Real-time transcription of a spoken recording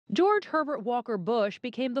George Herbert Walker Bush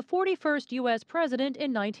became the 41st U.S. president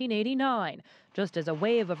in 1989, just as a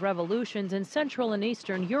wave of revolutions in Central and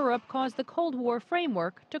Eastern Europe caused the Cold War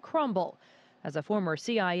framework to crumble. As a former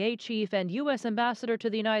CIA chief and U.S. ambassador to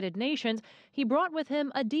the United Nations, he brought with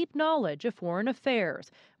him a deep knowledge of foreign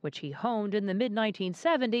affairs, which he honed in the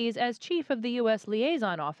mid-1970s as chief of the U.S.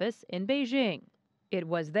 Liaison Office in Beijing. It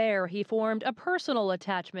was there he formed a personal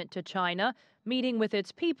attachment to China, meeting with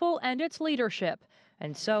its people and its leadership.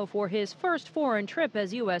 And so for his first foreign trip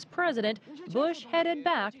as U.S. president, Bush headed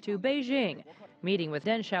back to Beijing, meeting with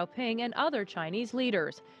Deng Xiaoping and other Chinese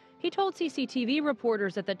leaders. He told CCTV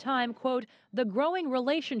reporters at the time, quote, "The growing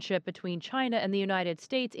relationship between China and the United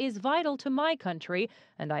States is vital to my country,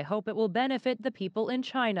 and I hope it will benefit the people in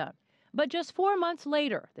China." But just 4 months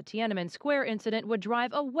later, the Tiananmen Square incident would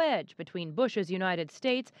drive a wedge between Bush's United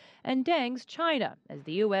States and Deng's China, as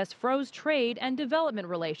the U.S. froze trade and development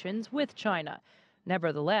relations with China.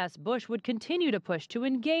 Nevertheless, Bush would continue to push to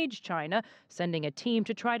engage China, sending a team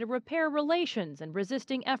to try to repair relations and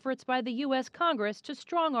resisting efforts by the U.S. Congress to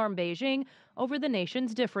strong-arm Beijing over the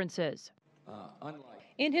nation's differences.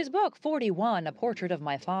 In his book, 41, A Portrait of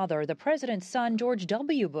My Father, the president's son, George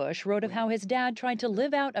W. Bush, wrote of how his dad tried to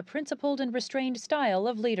live out a principled and restrained style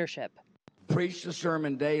of leadership. Preach the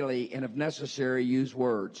sermon daily, and if necessary, use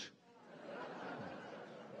words.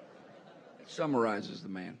 It summarizes the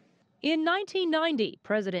man. In 1990,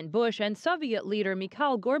 President Bush and Soviet leader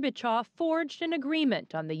Mikhail Gorbachev forged an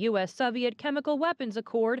agreement on the U.S.-Soviet Chemical Weapons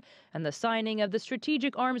Accord and the signing of the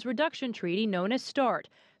Strategic Arms Reduction Treaty known as START,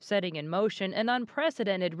 setting in motion an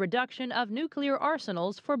unprecedented reduction of nuclear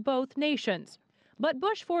arsenals for both nations. But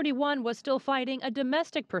Bush 41 was still fighting a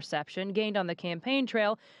domestic perception gained on the campaign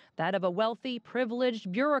trail, that of a wealthy,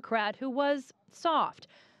 privileged bureaucrat who was soft.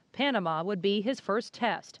 Panama would be his first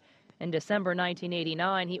test. In December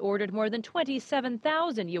 1989, he ordered more than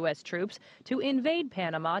 27,000 U.S. troops to invade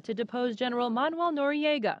Panama to depose General Manuel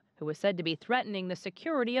Noriega, who was said to be threatening the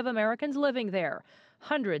security of Americans living there.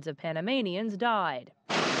 Hundreds of Panamanians died.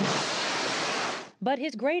 But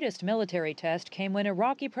his greatest military test came when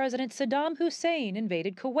Iraqi President Saddam Hussein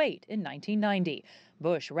invaded Kuwait in 1990.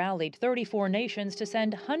 Bush rallied 34 nations to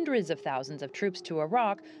send hundreds of thousands of troops to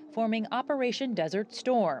Iraq, forming Operation Desert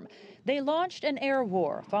Storm. They launched an air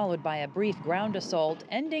war, followed by a brief ground assault,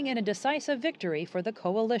 ending in a decisive victory for the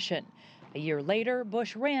coalition. A year later,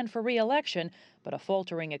 Bush ran for re-election, but a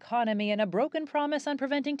faltering economy and a broken promise on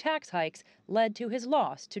preventing tax hikes led to his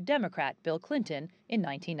loss to Democrat Bill Clinton in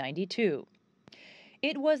 1992.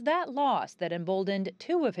 It was that loss that emboldened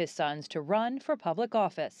two of his sons to run for public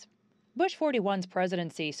office. Bush 41's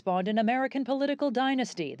presidency spawned an American political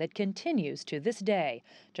dynasty that continues to this day.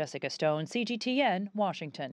 Jessica Stone, CGTN, Washington.